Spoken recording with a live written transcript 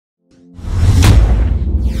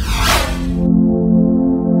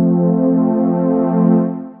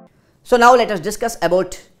So now let us discuss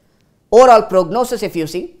about overall prognosis. If you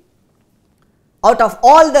see, out of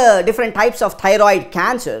all the different types of thyroid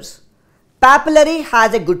cancers, papillary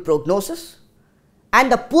has a good prognosis,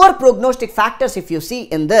 and the poor prognostic factors, if you see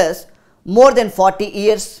in this, more than 40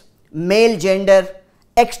 years, male gender,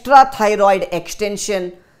 extra thyroid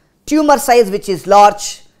extension, tumor size which is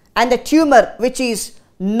large, and the tumor which is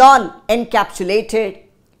non-encapsulated,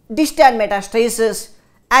 distant metastasis,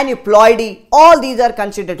 aneuploidy, all these are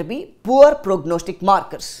considered to be poor prognostic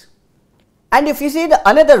markers. And if you see the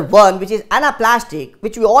another one which is anaplastic,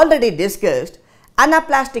 which we already discussed,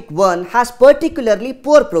 anaplastic one has particularly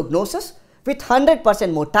poor prognosis with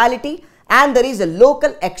 100% mortality, and there is a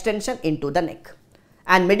local extension into the neck.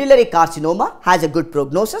 And medullary carcinoma has a good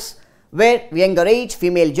prognosis where younger age,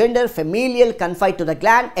 female gender, familial, confined to the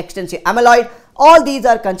gland, extensive amyloid, all these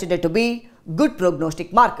are considered to be good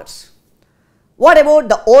prognostic markers. What about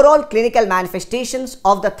the overall clinical manifestations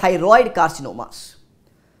of the thyroid carcinomas?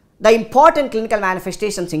 The important clinical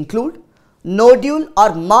manifestations include nodule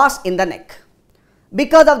or mass in the neck.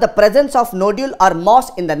 Because of the presence of nodule or mass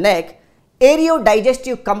in the neck,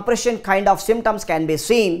 aerodigestive compression kind of symptoms can be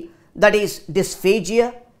seen, that is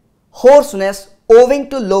dysphagia, hoarseness owing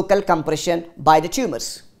to local compression by the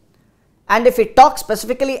tumors. And if we talk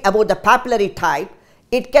specifically about the papillary type,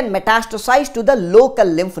 it can metastasize to the local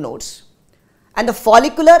lymph nodes. And the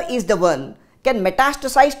follicular is the one can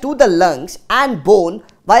metastasize to the lungs and bone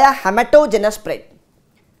via hematogenous spread.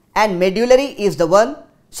 And medullary is the one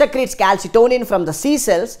secretes calcitonin from the C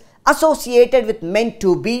cells associated with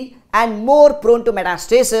MEN2B and more prone to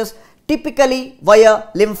metastasis, typically via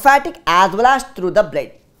lymphatic as well as through the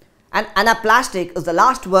blood. And anaplastic is the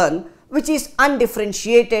last one, which is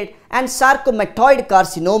undifferentiated and sarcomatoid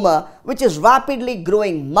carcinoma, which is rapidly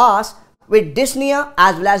growing mass with dyspnea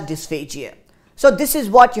as well as dysphagia. So this is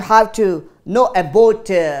what you have to know about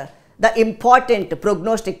the important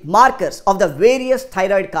prognostic markers of the various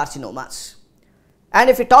thyroid carcinomas. And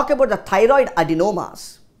if we talk about the thyroid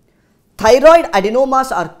adenomas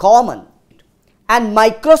are common, and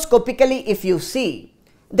microscopically if you see,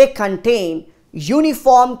 they contain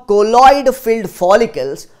uniform colloid filled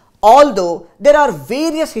follicles, although there are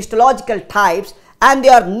various histological types and they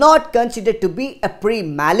are not considered to be a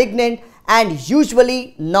pre-malignant and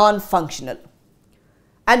usually non-functional.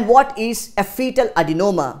 And what is a fetal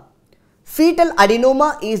adenoma? Fetal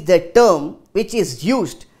adenoma is the term which is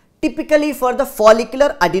used typically for the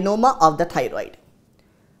follicular adenoma of the thyroid.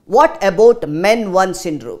 What about MEN1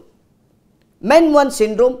 syndrome? MEN1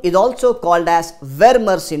 syndrome is also called as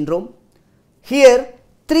Wermer syndrome. Here,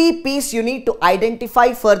 3 P's you need to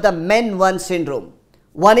identify for the MEN1 syndrome.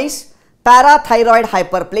 One is parathyroid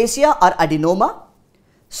hyperplasia or adenoma.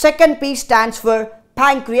 Second P stands for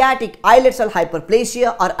pancreatic islet cell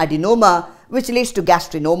hyperplasia or adenoma, which leads to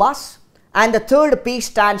gastrinomas. And the third P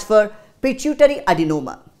stands for pituitary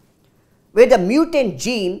adenoma, where the mutant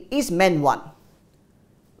gene is MEN1,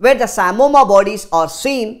 where the psammoma bodies are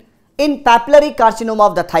seen in papillary carcinoma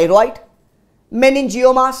of the thyroid,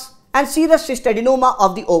 meningiomas, and serous cyst adenoma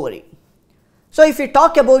of the ovary. So if you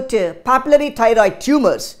talk about papillary thyroid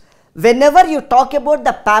tumors, whenever you talk about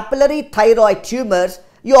the papillary thyroid tumors,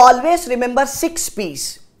 you always remember 6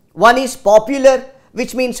 P's. One is popular,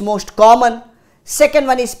 which means most common. Second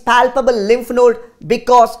one is palpable lymph node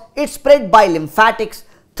because it's spread by lymphatics.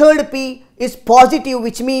 Third P is positive,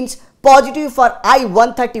 which means positive for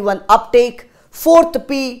I-131 uptake. Fourth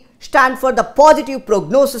P stand for the positive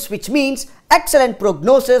prognosis, which means excellent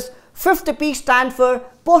prognosis. Fifth P stand for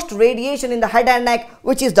post radiation in the head and neck,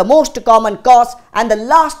 which is the most common cause, and the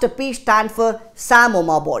last P stand for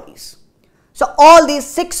psammoma bodies. So all these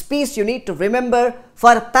 6 P's you need to remember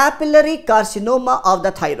for papillary carcinoma of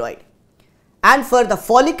the thyroid. And for the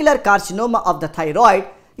follicular carcinoma of the thyroid,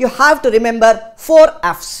 you have to remember 4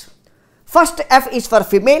 F's. First F is for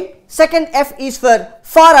female, second F is for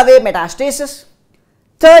far away metastasis,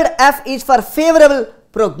 third F is for favorable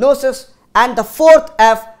prognosis, and the fourth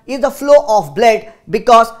F is the flow of blood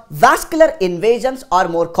because vascular invasions are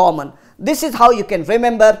more common. This is how you can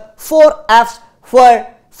remember 4 F's for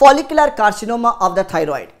follicular carcinoma of the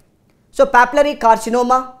thyroid. So papillary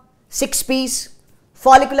carcinoma 6 P's,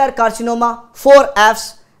 follicular carcinoma 4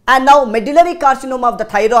 F's, and now medullary carcinoma of the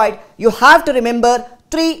thyroid, you have to remember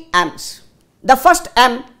 3 M's. The first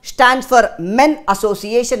M stands for MEN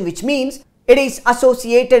association, which means it is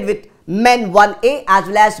associated with MEN1A as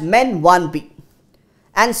well as MEN1B.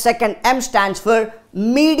 And second M stands for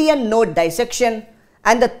median node dissection,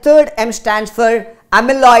 and the third M stands for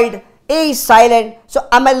amyloid. A is silent, so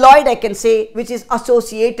amyloid I can say, which is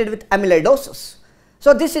associated with amyloidosis.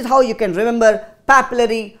 So this is how you can remember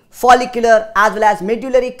papillary, follicular as well as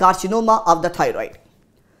medullary carcinoma of the thyroid.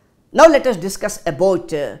 Now let us discuss about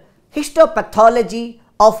histopathology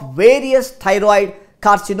of various thyroid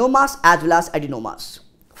carcinomas as well as adenomas.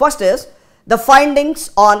 First is the findings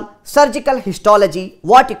on surgical histology,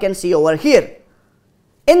 what you can see over here.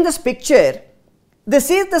 In this picture, this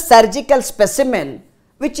is the surgical specimen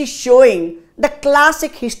which is showing the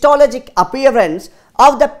classic histologic appearance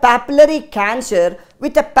of the papillary cancer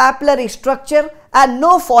with a papillary structure and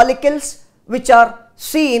no follicles which are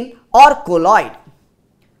seen or colloid.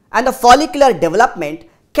 And the follicular development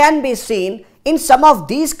can be seen in some of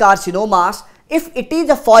these carcinomas if it is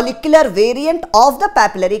a follicular variant of the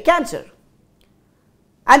papillary cancer.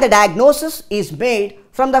 And the diagnosis is made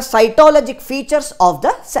from the cytologic features of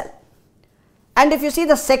the cell. And if you see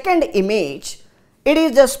the second image, it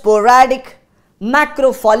is the sporadic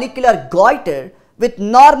macrofollicular goiter with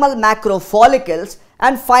normal macrofollicles,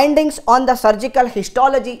 and findings on the surgical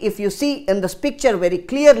histology, if you see in this picture very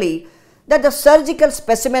clearly, that the surgical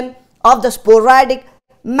specimen of the sporadic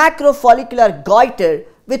macrofollicular goiter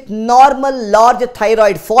with normal large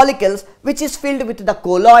thyroid follicles which is filled with the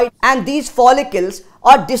colloid, and these follicles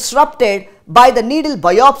are disrupted by the needle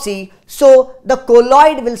biopsy, so the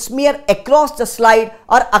colloid will smear across the slide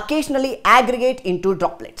or occasionally aggregate into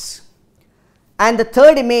droplets. And the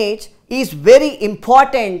third image is very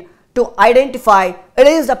important to identify. It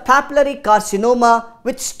is a papillary carcinoma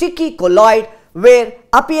with sticky colloid, where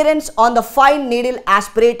appearance on the fine needle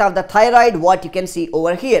aspirate of the thyroid, what you can see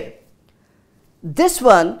over here. This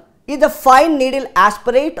one is the fine needle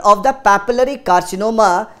aspirate of the papillary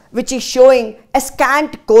carcinoma which is showing a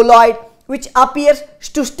scant colloid which appears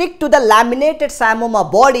to stick to the laminated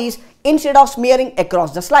psammoma bodies instead of smearing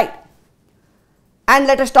across the slide. And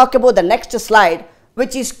let us talk about the next slide,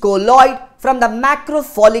 which is colloid from the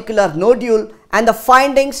macrofollicular nodule, and the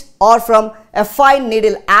findings are from a fine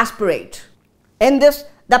needle aspirate. In this,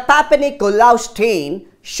 the Papin-Nicolau stain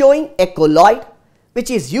showing a colloid which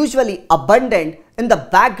is usually abundant in the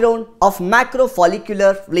background of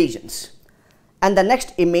macrofollicular lesions. And the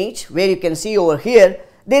next image, where you can see over here,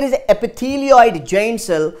 there is an epithelioid giant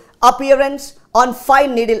cell appearance on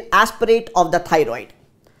fine needle aspirate of the thyroid.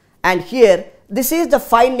 And here, this is the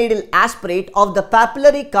fine needle aspirate of the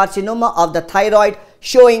papillary carcinoma of the thyroid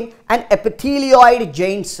showing an epithelioid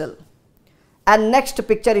giant cell. And next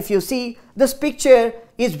picture, if you see, this picture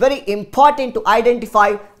is very important to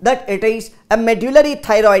identify that it is a medullary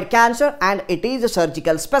thyroid cancer and it is a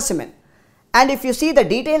surgical specimen. And if you see the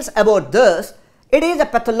details about this, it is a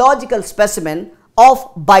pathological specimen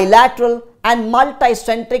of bilateral and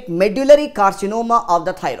multicentric medullary carcinoma of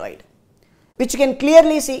the thyroid, which you can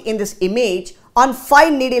clearly see in this image on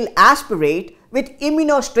fine needle aspirate with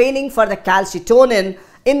immunostaining for the calcitonin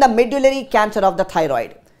in the medullary cancer of the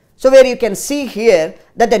thyroid. So where you can see here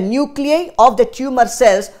that the nuclei of the tumor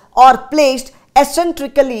cells are placed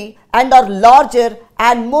eccentrically and are larger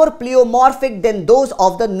and more pleomorphic than those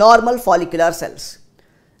of the normal follicular cells.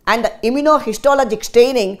 And the immunohistologic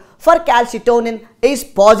staining for calcitonin is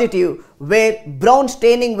positive, where brown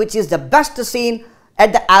staining which is the best seen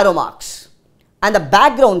at the arrow marks. And the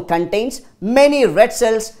background contains many red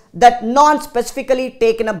cells that non-specifically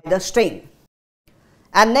taken up by the stain.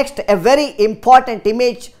 And next, a very important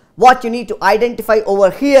image what you need to identify over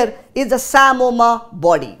here is the psammoma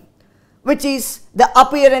body, which is the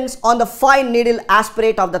appearance on the fine needle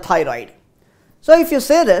aspirate of the thyroid. So if you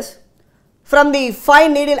say this, from the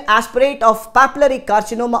fine needle aspirate of papillary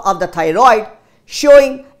carcinoma of the thyroid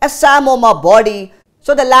showing a psammoma body,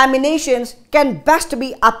 so the laminations can best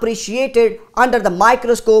be appreciated under the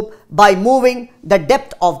microscope by moving the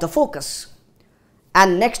depth of the focus.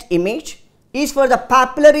 And next image is for the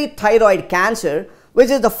papillary thyroid cancer, which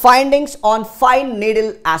is the findings on fine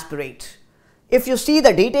needle aspirate. If you see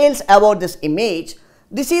the details about this image,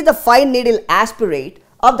 this is the fine needle aspirate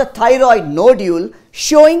of the thyroid nodule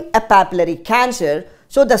showing a papillary cancer.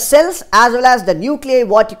 So the cells as well as the nuclei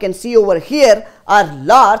what you can see over here are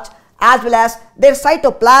large, as well as their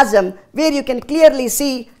cytoplasm, where you can clearly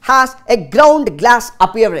see has a ground glass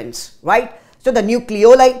appearance, right? So the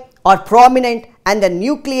nucleoli are prominent and the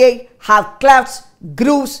nuclei have clefts,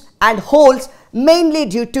 grooves and holes, mainly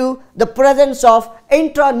due to the presence of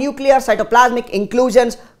intranuclear cytoplasmic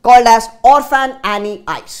inclusions called as orphan Annie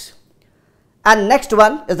eyes. And next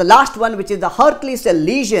one is the last one, which is the Hurley cell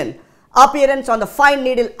lesion appearance on the fine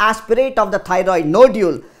needle aspirate of the thyroid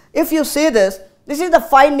nodule. If you see this, this is the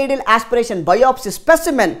fine needle aspiration biopsy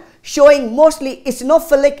specimen showing mostly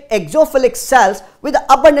eosinophilic exophilic cells with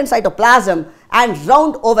abundant cytoplasm and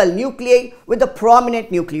round oval nuclei with the prominent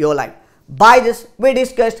nucleoli. By this, we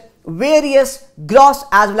discussed various gross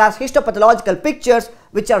as well as histopathological pictures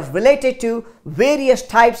which are related to various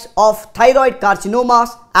types of thyroid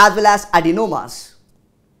carcinomas as well as adenomas.